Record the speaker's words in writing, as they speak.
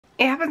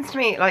It happens to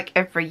me like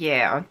every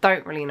year. I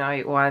don't really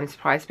know why I'm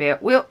surprised by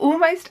it. We're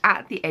almost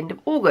at the end of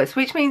August,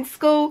 which means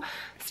school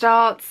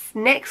starts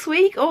next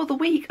week or the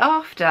week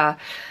after.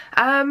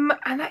 And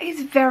that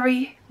is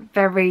very,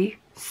 very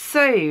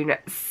soon.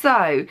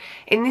 So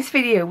in this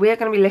video, we're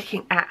going to be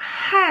looking at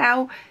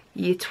how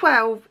Year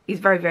 12 is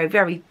very, very,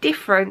 very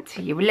different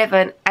to Year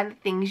 11 and the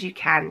things you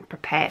can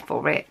prepare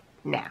for it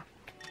now.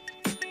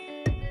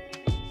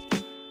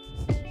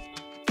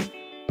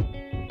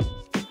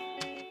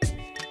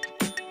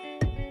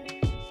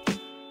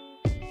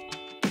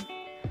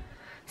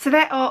 So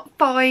there are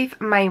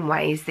 5 main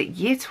ways that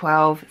Year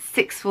 12,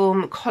 sixth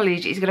form,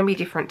 college is going to be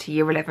different to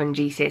Year 11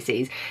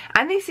 GCSEs.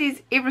 And this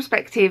is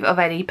irrespective of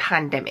any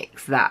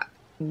pandemics that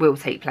will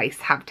take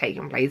place, have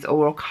taken place,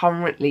 or are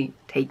currently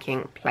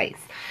taking place.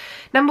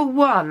 Number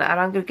 1, and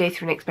I'm going to go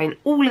through and explain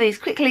all of these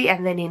quickly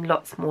and then in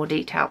lots more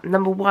detail.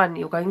 Number 1,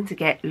 you're going to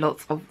get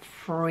lots of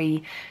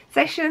free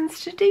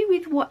sessions to do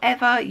with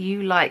whatever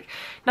you like.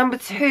 Number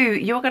 2,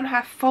 you're going to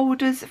have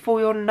folders for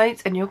your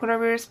notes and you're going to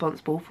be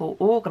responsible for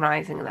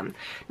organising them.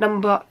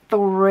 Number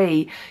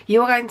 3,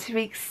 you're going to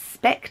be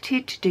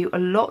expected to do a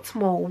lot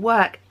more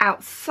work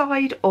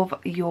outside of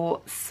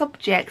your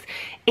subjects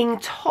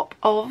on top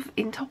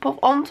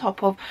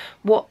of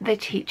what the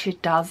teacher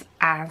does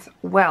as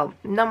well.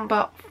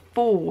 Number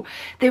 4,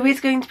 there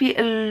is going to be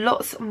a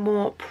lot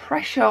more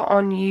pressure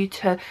on you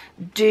to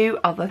do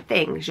other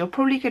things. You're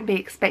probably going to be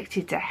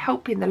expected to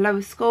help in the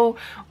lower school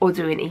or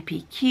do an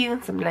EPQ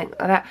and something like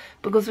that,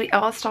 because we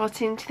are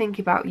starting to think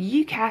about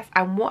UCAS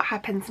and what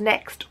happens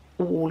next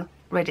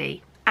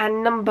already.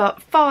 And number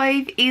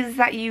 5 is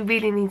that you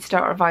really need to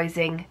start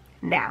revising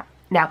now.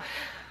 Now,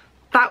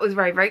 that was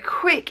very, very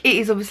quick. It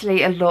is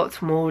obviously a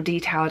lot more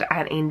detailed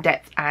and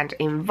in-depth and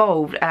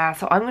involved.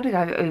 So I'm going to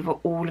go over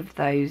all of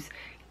those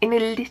in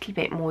a little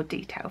bit more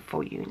detail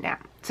for you now.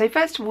 So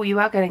first of all, you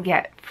are going to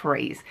get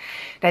frees.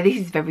 Now this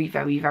is very,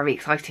 very, very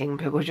exciting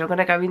because you're going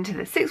to go into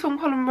the sixth form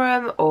common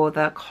room or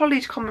the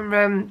college common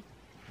room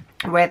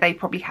where they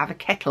probably have a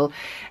kettle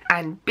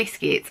and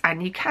biscuits,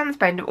 and you can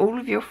spend all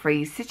of your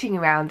frees sitting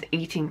around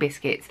eating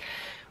biscuits,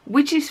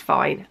 which is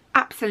fine,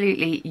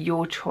 absolutely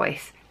your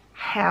choice.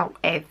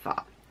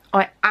 However,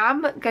 I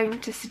am going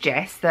to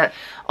suggest that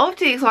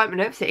after the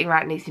excitement of sitting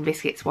around and eating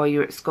biscuits while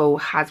you're at school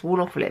has worn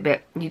off a little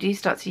bit, you do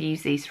start to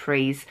use these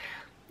frees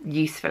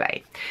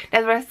usefully.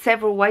 Now there are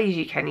several ways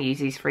you can use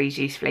these frees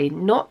usefully,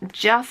 not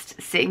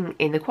just sitting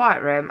in the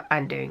quiet room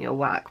and doing your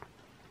work.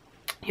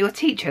 Your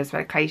teachers will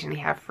occasionally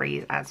have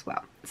frees as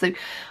well. So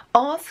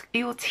ask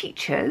your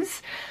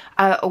teachers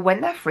when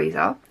their frees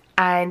are,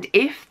 and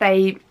if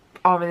they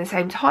are in the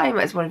same time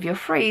as one of your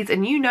frees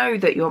and you know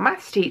that your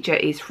maths teacher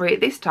is free at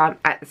this time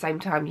at the same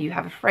time you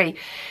have a free,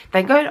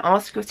 then go and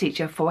ask your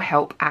teacher for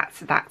help at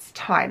that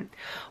time.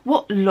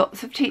 What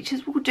lots of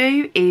teachers will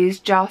do is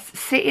just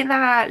sit in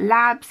their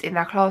labs, in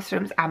their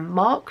classrooms and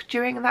mark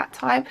during that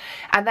time,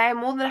 and they are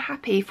more than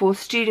happy for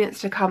students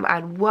to come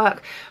and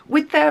work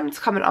with them, to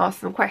come and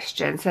ask them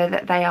questions, so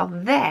that they are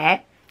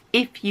there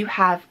if you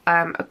have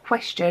a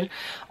question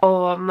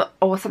or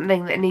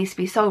something that needs to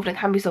be solved and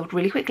can be solved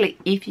really quickly,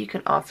 if you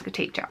can ask a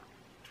teacher.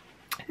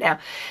 Now,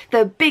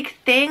 the big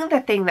thing,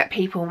 the thing that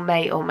people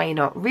may or may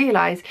not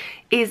realise,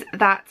 is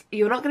that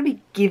you're not going to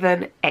be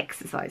given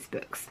exercise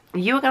books.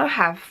 You're going to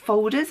have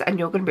folders and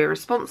you're going to be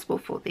responsible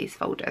for these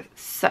folders.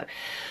 So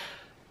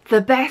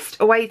the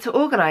best way to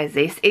organise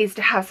this is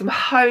to have some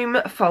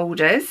home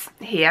folders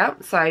here.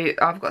 So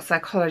I've got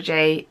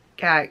psychology,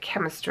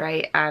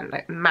 chemistry and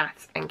like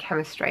maths and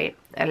chemistry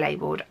are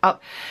labelled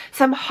up.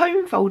 Some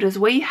home folders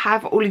where you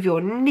have all of your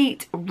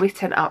neat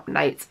written up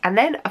notes, and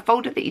then a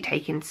folder that you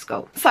take into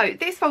school. So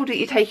this folder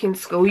you take into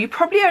school, you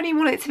probably only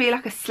want it to be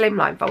like a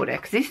slimline folder,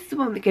 because this is the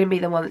one that's going to be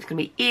the one that's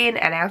going to be in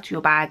and out of your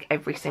bag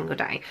every single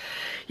day.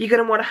 You're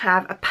going to want to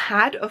have a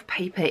pad of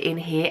paper in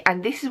here,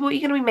 and this is what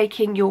you're going to be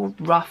making your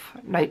rough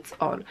notes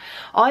on.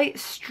 I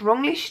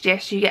strongly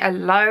suggest you get a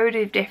load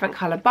of different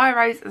colour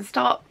biros and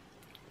start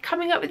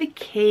coming up with a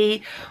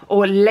key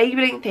or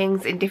labelling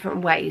things in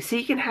different ways, so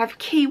you can have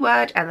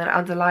keyword and then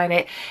underline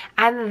it,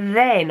 and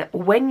then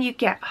when you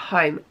get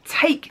home,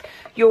 take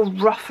your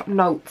rough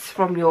notes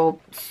from your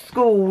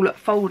school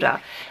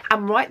folder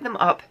and write them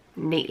up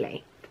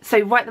neatly. So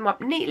write them up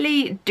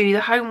neatly, do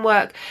the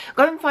homework,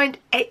 go and find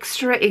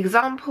extra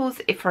examples,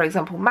 if for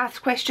example maths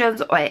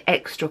questions, or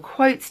extra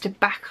quotes to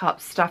back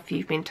up stuff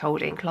you've been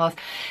told in class,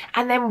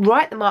 and then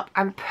write them up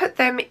and put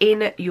them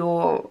in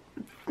your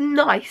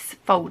nice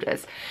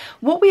folders.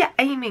 What we are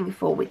aiming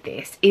for with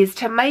this is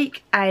to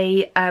make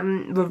a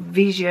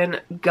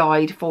revision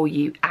guide for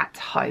you at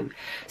home,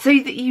 so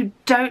that you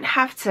don't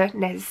have to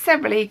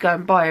necessarily go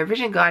and buy a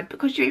revision guide,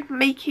 because you're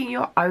making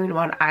your own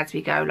one as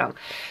we go along.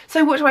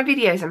 So watch my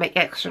videos and make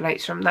extra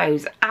notes from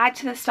those. Add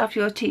to the stuff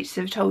your teachers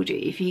have told you.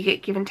 If you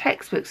get given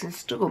textbooks in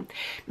school,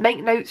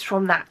 make notes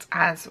from that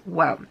as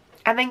well,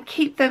 and then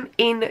keep them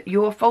in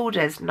your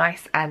folders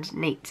nice and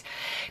neat.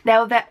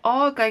 Now there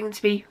are going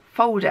to be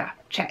folder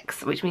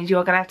checks, which means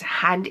you're going to have to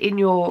hand in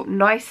your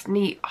nice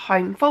neat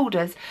home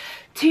folders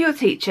to your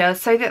teacher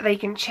so that they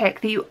can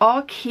check that you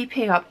are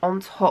keeping up on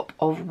top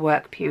of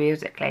work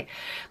periodically.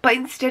 But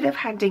instead of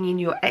handing in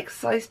your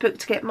exercise book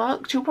to get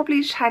marked, you'll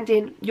probably just hand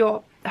in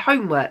your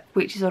homework,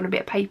 which is on a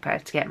bit of paper,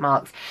 to get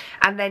marks,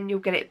 and then you'll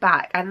get it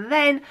back. And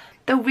then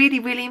the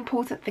really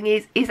important thing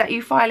is that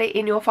you file it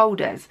in your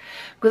folders,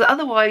 because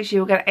otherwise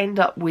you're going to end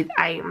up with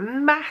a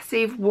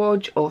massive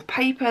wodge of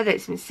paper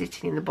that's been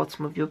sitting in the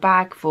bottom of your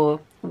bag for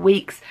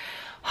weeks,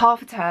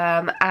 half a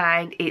term,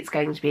 and it's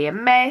going to be a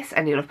mess,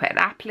 and you'll have put an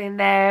apple in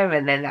there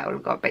and then that will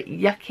have got a bit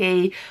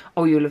yucky,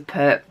 or you'll have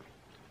put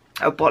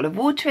a bottle of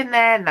water in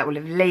there and that will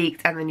have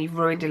leaked, and then you've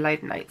ruined a load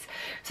of notes.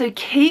 So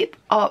keep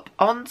up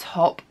on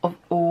top of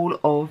all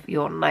of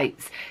your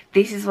notes.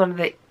 This is one of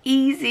the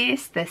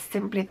easiest, the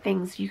simplest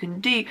things you can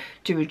do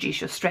to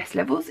reduce your stress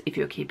levels. If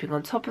you're keeping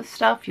on top of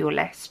stuff, you're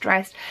less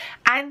stressed,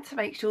 and to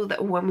make sure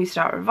that when we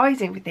start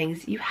revising for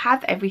things, you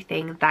have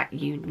everything that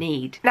you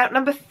need. Now,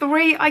 number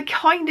 3, I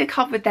kind of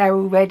covered there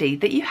already,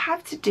 that you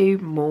have to do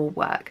more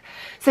work.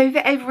 So for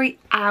every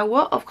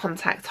hour of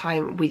contact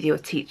time with your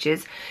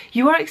teachers,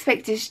 you are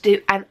expected to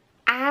do an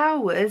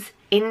hour's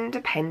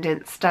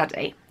independent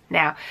study.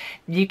 Now,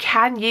 you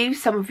can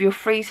use some of your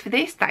frees for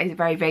this. That is a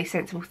very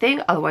sensible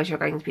thing. Otherwise, you're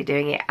going to be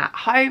doing it at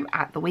home,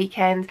 at the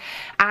weekend.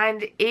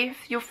 And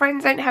if your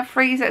friends don't have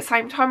frees at the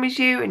same time as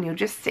you, and you're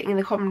just sitting in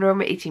the common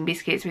room eating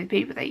biscuits with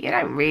people that you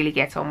don't really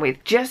get on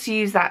with, just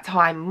use that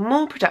time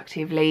more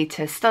productively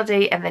to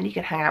study, and then you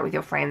can hang out with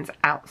your friends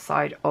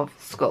outside of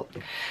school.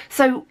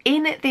 So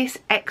in this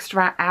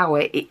extra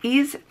hour, it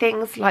is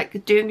things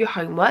like doing your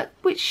homework,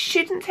 which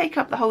shouldn't take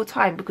up the whole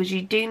time, because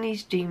you do need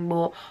to do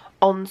more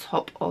on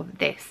top of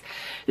this.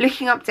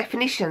 Looking up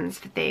definitions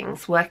for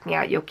things, working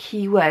out your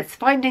keywords,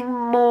 finding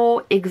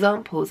more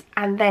examples,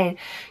 and then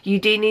you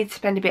do need to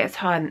spend a bit of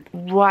time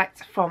right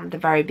from the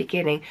very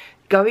beginning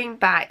going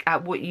back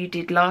at what you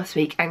did last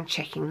week and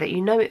checking that you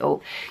know it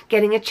all,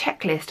 getting a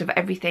checklist of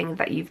everything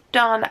that you've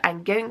done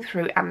and going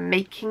through and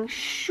making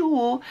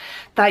sure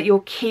that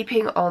you're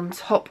keeping on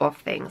top of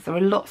things. There are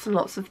lots and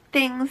lots of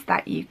things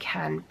that you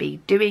can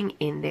be doing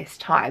in this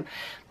time,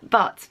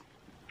 but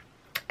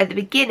at the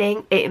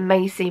beginning, it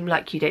may seem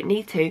like you don't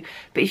need to,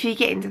 but if you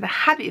get into the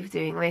habit of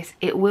doing this,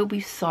 it will be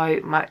so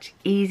much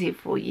easier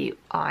for you,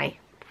 I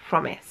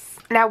promise.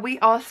 Now, we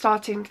are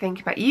starting to think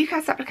about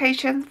UCAS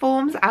application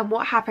forms and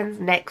what happens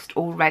next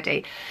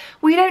already.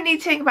 We don't need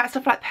to think about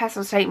stuff like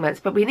personal statements,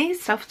 but we need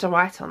stuff to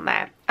write on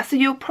there. So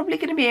you're probably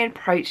going to be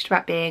approached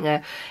about being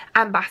an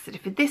ambassador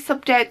for this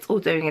subject, or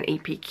doing an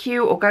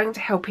EPQ, or going to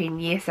help in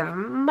Year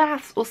 7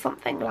 maths or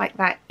something like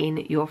that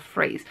in your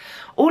frees.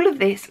 All of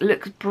this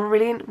looks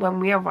brilliant when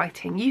we are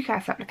writing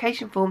UCAS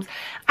application forms,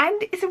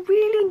 and it's a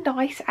really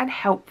nice and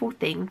helpful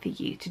thing for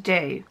you to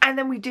do. And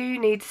then we do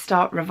need to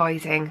start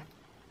revising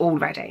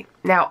already.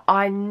 Now,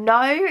 I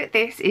know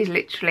this is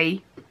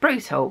literally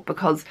brutal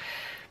because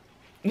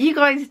you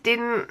guys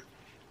didn't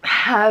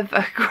have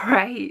a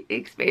great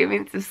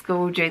experience of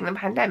school during the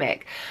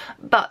pandemic,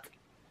 but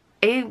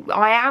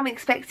I am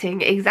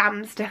expecting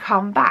exams to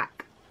come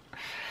back.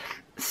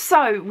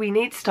 So we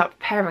need to start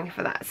preparing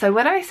for that. So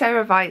when I say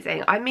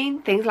revising, I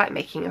mean things like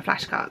making your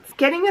flashcards.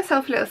 Getting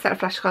yourself a little set of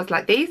flashcards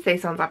like these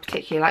ones I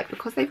particularly like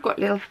because they've got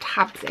little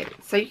tabs in.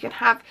 So you can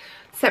have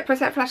separate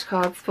set of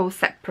flashcards for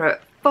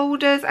separate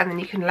folders, and then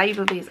you can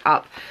label these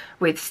up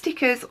with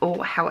stickers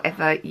or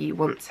however you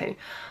want to.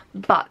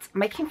 But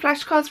making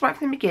flashcards right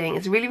from the beginning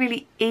is a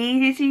really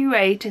easy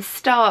way to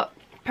start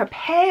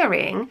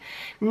preparing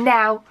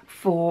now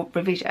for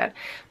revision.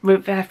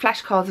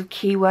 Flashcards of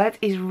keywords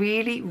is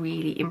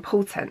really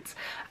important.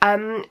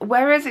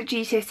 Whereas at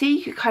GCSE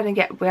you could kind of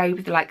get away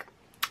with, like,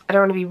 I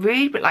don't want to be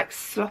rude, but like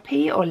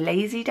sloppy or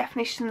lazy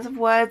definitions of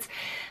words.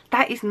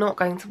 That is not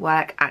going to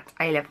work at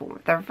A level.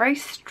 There are very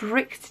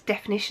strict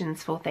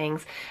definitions for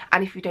things,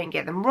 and if you don't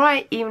get them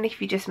right, even if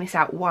you just miss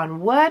out one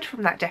word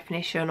from that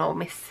definition or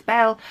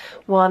misspell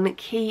one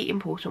key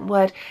important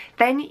word,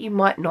 then you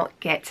might not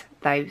get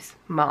those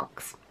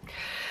marks.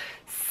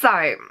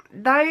 So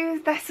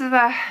this is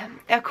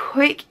a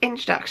quick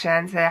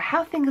introduction to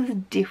how things are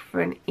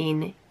different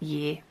in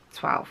Year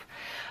 12.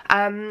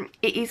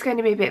 It is going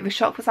to be a bit of a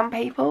shock for some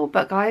people,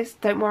 but guys,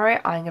 don't worry,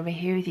 I'm going to be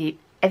here with you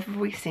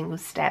every single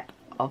step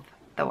of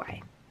the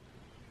way.